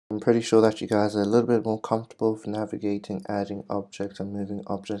pretty sure that you guys are a little bit more comfortable with navigating, adding objects and moving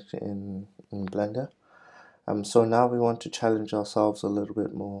objects in Blender. So now we want to challenge ourselves a little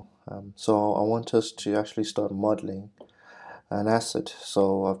bit more. So I want us to actually start modeling an asset.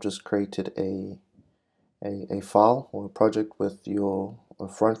 So I've just created a file or a project with a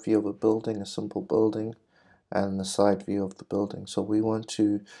front view of a building, a simple building, and the side view of the building. So we want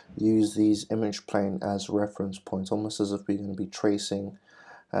to use these image plane as reference points, almost as if we're going to be tracing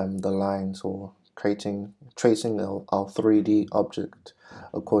the lines or tracing our 3D object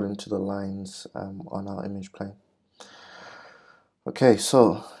according to the lines on our image plane. Okay,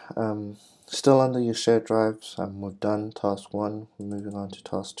 so still under your shared drives, we've done task 1, we're moving on to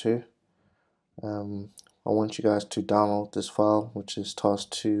task 2. I want you guys to download this file, which is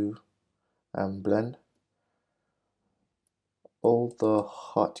task 2 blend. All the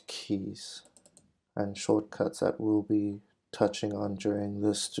hotkeys and shortcuts that we'll be touching on during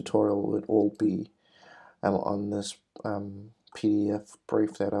this tutorial would all be on this PDF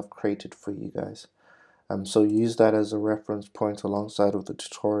brief that I've created for you guys. So use that as a reference point alongside of the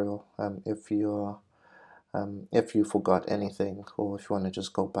tutorial if you forgot anything, or if you want to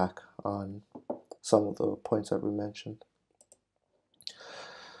just go back on some of the points that we mentioned.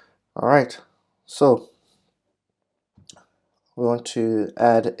 Alright, so we want to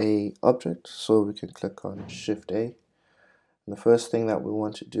add a object, so we can click on Shift A. And the first thing that we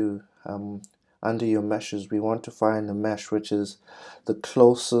want to do under your meshes, we want to find a mesh which is the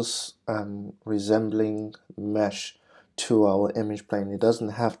closest resembling mesh to our image plane. It doesn't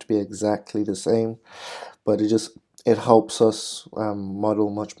have to be exactly the same, but it helps us model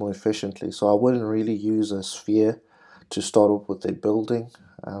much more efficiently. So I wouldn't really use a sphere to start off with a building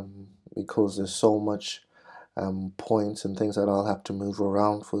because there's so much points and things that I'll have to move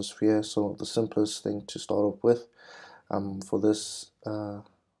around for a sphere. So the simplest thing to start off with for this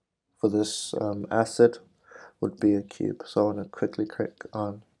asset would be a cube. So I'm going to quickly click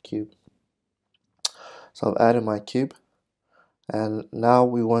on cube. So I've added my cube, and now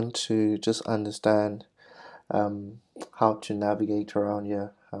we want to just understand how to navigate around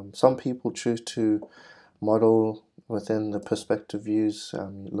here. Some people choose to model within the perspective views,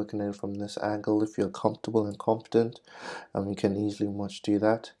 looking at it from this angle. If you're comfortable and confident, you can easily do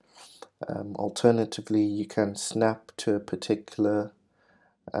that. Alternatively, you can snap to a particular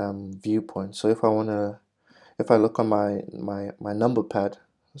viewpoint. So if I look on my number pad,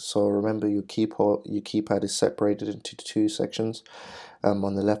 so remember your keypad is separated into 2 sections.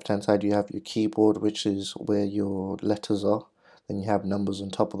 On the left hand side you have your keyboard, which is where your letters are. Then you have numbers on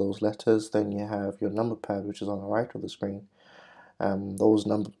top of those letters. Then you have your number pad, which is on the right of the screen. Those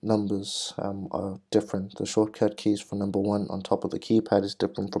numbers are different. The shortcut keys for number 1 on top of the keypad is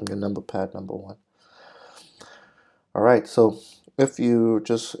different from your number pad number 1. Alright, so if you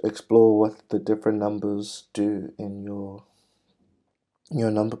just explore what the different numbers do in your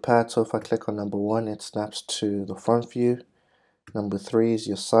number pad. So if I click on number 1, it snaps to the front view. Number 3 is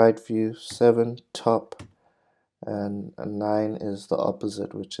your side view, 7 top, and 9 is the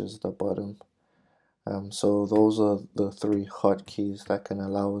opposite, which is the bottom. So those are the 3 hotkeys that can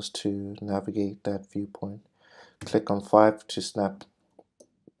allow us to navigate that viewpoint. Click on 5 to snap,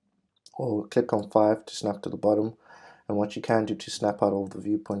 or click on 5 to snap to the bottom. And what you can do to snap out of the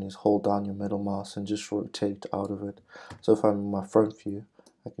viewpoint is hold down your middle mouse and just rotate out of it. So if I'm in my front view,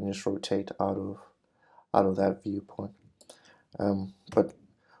 I can just rotate out of that viewpoint. But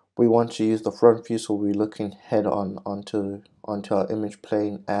we want to use the front view, so we're looking head on onto our image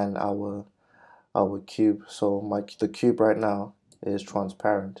plane and our cube. So the cube right now is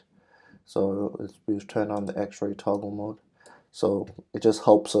transparent. So we've turned on the X-ray toggle mode. So it just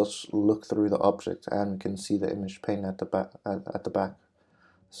helps us look through the object, and we can see the image plane at the back.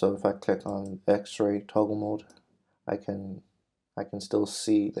 So if I click on X-ray toggle mode, I can still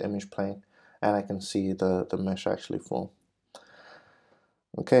see the image plane, and I can see the mesh actually form.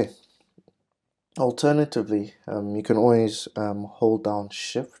 Okay. Alternatively, you can always hold down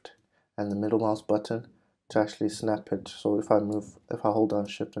Shift and the middle mouse button to actually snap it. So if I hold down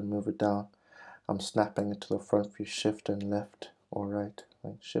Shift and move it down, I'm snapping it to the front view. Shift and left or right,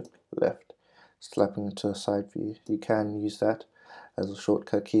 Shift left, slapping it to the side view. You can use that as a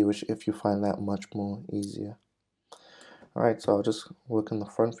shortcut key, which if you find that much more easier. Alright, so I'll just work in the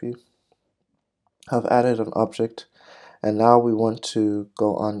front view. I've added an object, and now we want to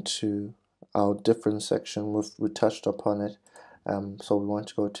go on to our different section. We touched upon it. So we want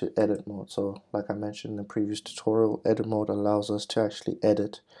to go to edit mode. So like I mentioned in the previous tutorial, edit mode allows us to actually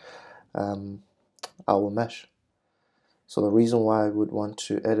edit our mesh. So the reason why I would want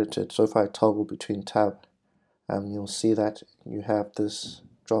to edit it, so if I toggle between tab, you'll see that you have this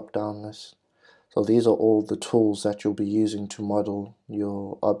drop down list. So these are all the tools that you'll be using to model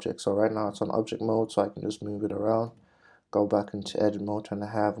your object. So right now it's on object mode, so I can just move it around, go back into edit mode, and I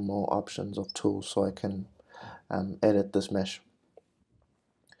have more options of tools so I can edit this mesh.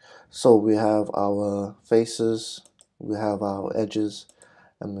 So we have our faces, we have our edges,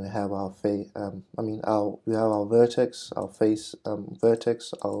 and we have our we have our vertex, our face,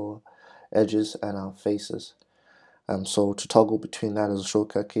 vertex, our edges, and our faces. So to toggle between that as a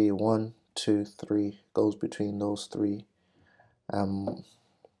shortcut key, 1, 2, 3 goes between those three.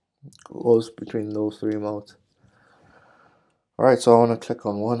 Goes between those three modes. Alright, so I want to click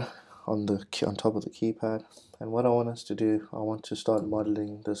on one on top of the keypad, and what I want us to do, I want to start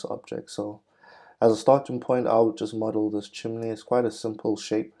modeling this object. So as a starting point, I'll just model this chimney. It's quite a simple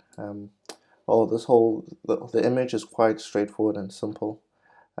shape. The image is quite straightforward and simple.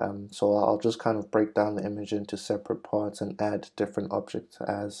 So I'll just kind of break down the image into separate parts and add different objects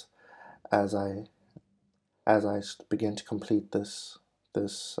as I begin to complete this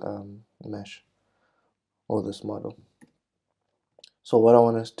mesh or this model. So what I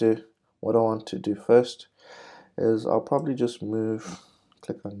want to do first is I'll probably just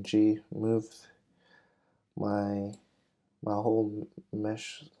click on G, move my whole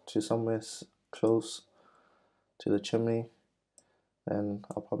mesh to somewhere close to the chimney, and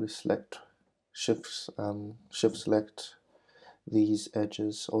I'll probably select shift select these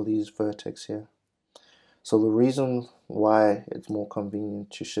edges or these vertex here. So the reason why it's more convenient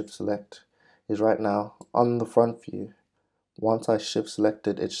to shift select is right now on the front view, once I shift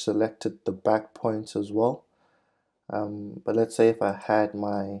selected, it selected the back points as well. But let's say if I had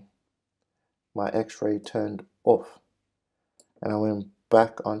my x-ray turned off and I went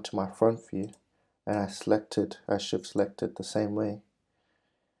back onto my front view and I shift selected the same way,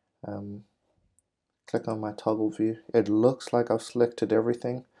 click on my toggle view, it looks like I've selected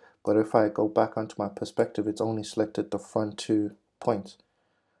everything, but if I go back onto my perspective, it's only selected the front 2 points.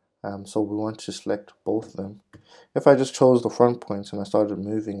 So we want to select both of them. If I just chose the front points and I started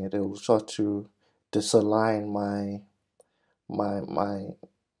moving it, it will start to disalign my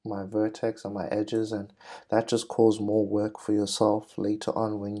vertex and my edges, and that just causes more work for yourself later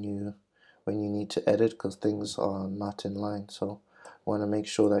on when you need to edit, because things are not in line. So you want to make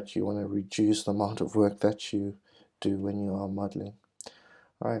sure that you want to reduce the amount of work that you do when you are modeling.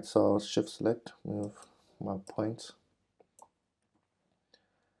 Alright, so I'll shift select, move my points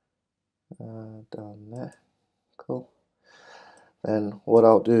down there. Cool. Then what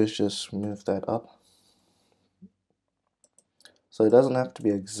I'll do is just move that up. So it doesn't have to be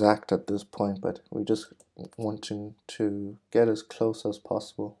exact at this point, but we're just wanting to get as close as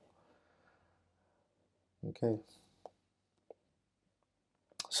possible. Okay.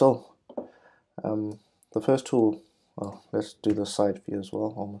 So the first tool, well, let's do the side view as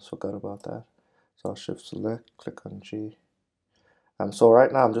well. Almost forgot about that. So I'll shift select, click on G. So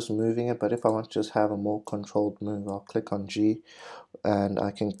right now I'm just moving it, but if I want to just have a more controlled move, I'll click on G, and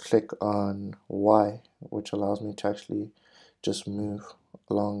I can click on Y, which allows me to actually just move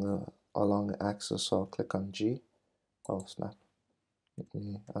along the axis. So I'll click on G. Oh snap! Let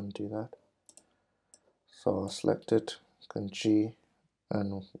me undo that. So I'll select it, click on G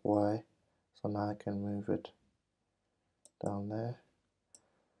and Y. So now I can move it down there.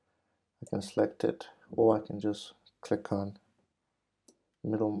 I can select it, or I can just click on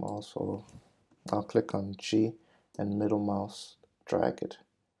middle mouse, or I'll click on G and middle mouse drag it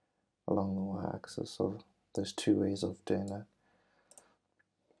along the y-axis. So there's 2 ways of doing that.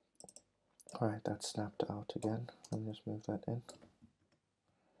 Alright, that's snapped out again. Let me just move that in.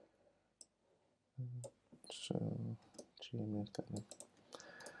 So G, move that in.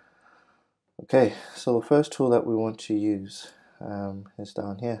 Okay, so the first tool that we want to use is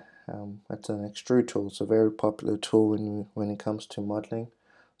down here. It's an extrude tool. It's a very popular tool when it comes to modeling.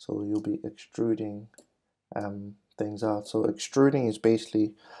 So you'll be extruding things out. So extruding is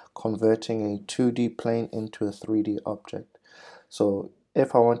basically converting a 2D plane into a 3D object. So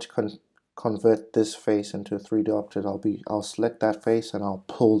if I want to convert this face into a 3D object, I'll select that face and I'll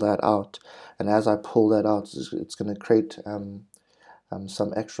pull that out. And as I pull that out, it's going to create some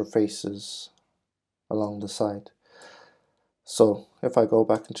extra faces along the side. So if I go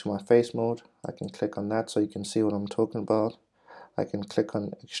back into my face mode, I can click on that so you can see what I'm talking about. I can click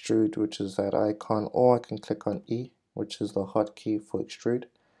on extrude, which is that icon, or I can click on E, which is the hotkey for extrude.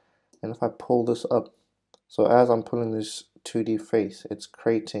 And if I pull this up, so as I'm pulling this 2D face, it's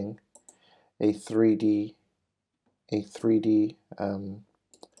creating a 3D, it's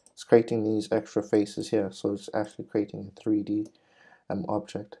creating these extra faces here. So it's actually creating a 3D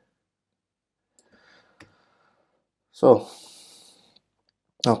object. So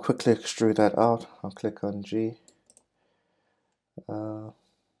I'll quickly extrude that out. I'll click on G.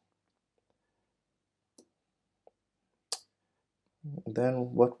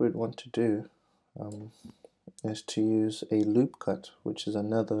 Then what we'd want to do is to use a loop cut, which is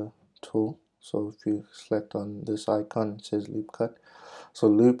another tool. So if you select on this icon, it says loop cut. So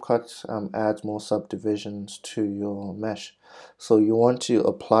loop cut adds more subdivisions to your mesh. So you want to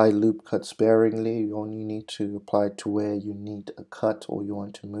apply loop cut sparingly. You only need to apply to where you need a cut or you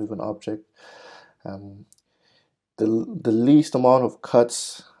want to move an object. The least amount of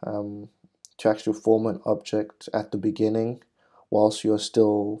cuts to actually form an object at the beginning, whilst you're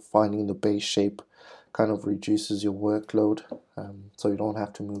still finding the base shape, kind of reduces your workload, so you don't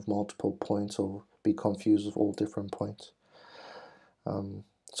have to move multiple points or be confused with all different points.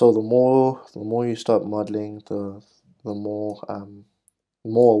 So the more you start modeling, the more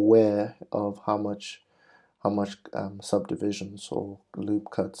aware of how much subdivisions or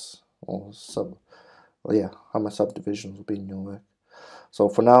loop cuts or how much subdivisions will be in your work. So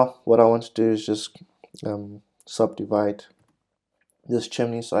for now, what I want to do is just subdivide this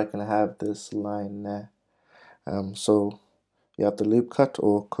chimney so I can have this line there. So you have the loop cut,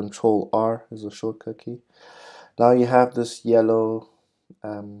 or Control R is a shortcut key. Now you have this yellow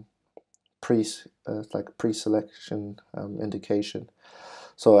pre-selection indication.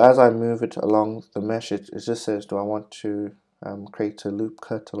 So as I move it along the mesh, it just says, do I want to create a loop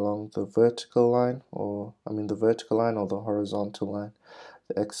cut along the vertical line, or the vertical line or the horizontal line,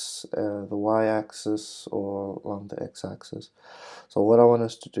 the y-axis or along the x-axis. So what I want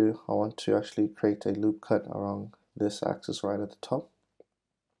us to do, I want to actually create a loop cut along this axis right at the top.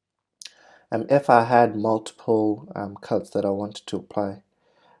 And if I had multiple cuts that I wanted to apply,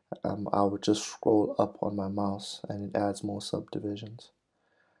 I would just scroll up on my mouse and it adds more subdivisions.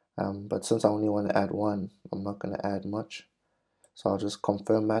 But since I only want to add one, I'm not going to add much. So I'll just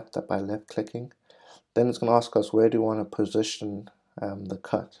confirm that by left clicking. Then it's going to ask us, where do you want to position the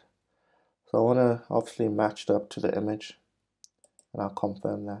cut? So I want to obviously match it up to the image, and I'll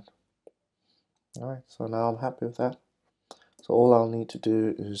confirm that. Alright, so now I'm happy with that. So all I'll need to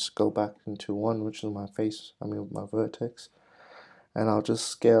do is go back into one, which is my my vertex, and I'll just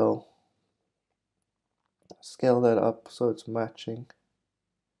scale that up so it's matching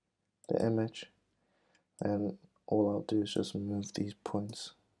the image, and all I'll do is just move these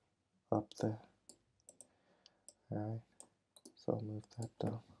points up there. Alright, so I'll move that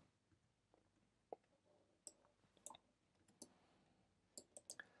down.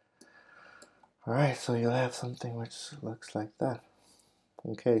 Alright, so you'll have something which looks like that.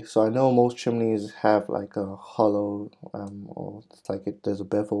 Okay, so I know most chimneys have like a hollow or it's like there's a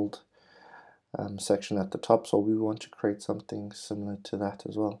beveled section at the top, so we want to create something similar to that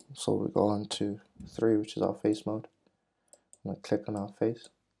as well. So we go on to 3, which is our face mode. I'm going to click on our face.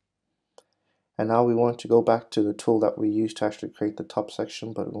 And now we want to go back to the tool that we used to actually create the top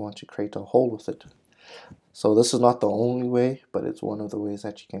section, but we want to create a hole with it. So this is not the only way, but it's one of the ways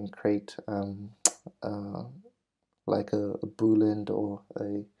that you can create like a boolean or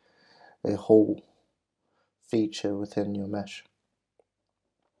a hole feature within your mesh.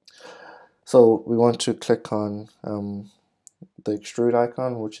 So we want to click on the extrude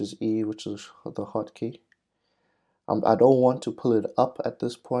icon, which is E, which is the hotkey. I don't want to pull it up at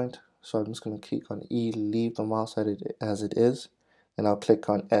this point, so I'm just going to click on E, leave the mouse as it is, and I'll click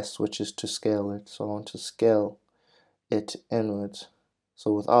on S, which is to scale it. So I want to scale it inwards.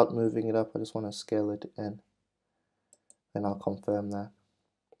 So without moving it up, I just want to scale it in, and I'll confirm that.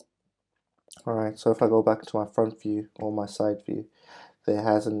 Alright, so if I go back to my front view or my side view, there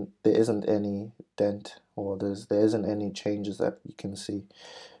isn't any dent, or there isn't any changes that you can see.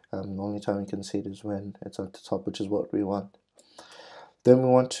 The only time you can see it is when it's at the top, which is what we want. Then we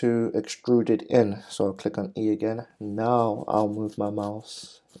want to extrude it in, so I'll click on E again. Now I'll move my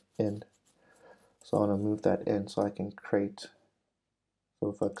mouse in. So I want to move that in so I can create. So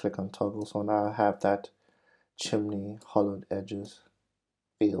if I click on toggle, so now I have that chimney hollowed edges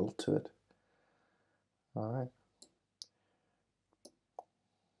feel to it. Alright.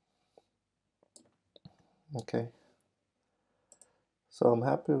 Okay. So I'm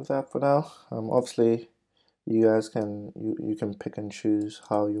happy with that for now. Obviously, you guys can you can pick and choose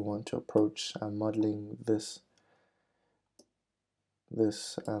how you want to approach modeling this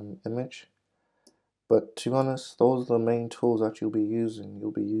image. But to be honest, those are the main tools that you'll be using.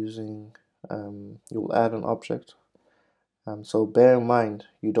 You'll add an object. So bear in mind,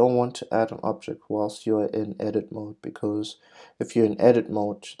 you don't want to add an object whilst you're in edit mode, because if you're in edit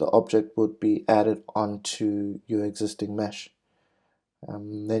mode, the object would be added onto your existing mesh.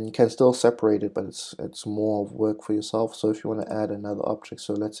 then you can still separate it, but it's more work for yourself. So if you want to add another object,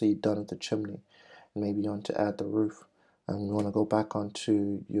 so let's say you're done with the chimney, and maybe you want to add the roof, and you want to go back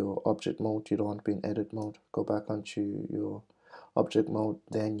onto your object mode, you don't want to be in edit mode, go back onto your object mode,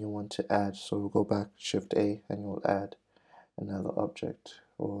 then you want to add, so we'll go back, Shift A, and you'll add another object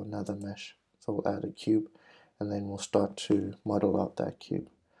or another mesh. So we'll add a cube, and then we'll start to model out that cube.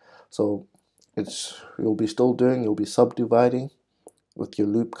 So you'll be subdividing with your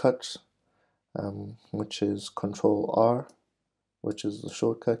loop cuts, which is Control R, which is the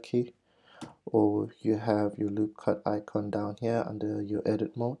shortcut key, or you have your loop cut icon down here under your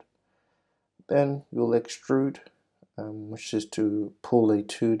edit mode. Then you'll extrude, which is to pull a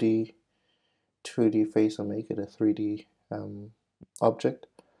 2D face and make it a 3D object,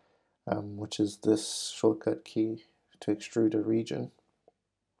 which is this shortcut key to extrude a region.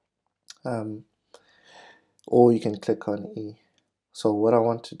 Or you can click on E. So what I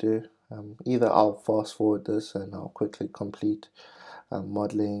want to do, either I'll fast forward this and I'll quickly complete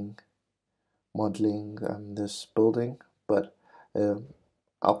modeling this building, but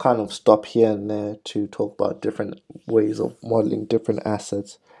I'll kind of stop here and there to talk about different ways of modeling different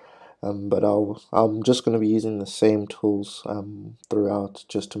assets. But I'm just going to be using the same tools throughout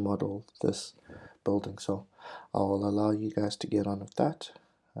just to model this building. So I'll allow you guys to get on with that.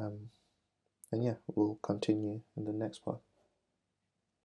 And yeah, we'll continue in the next part.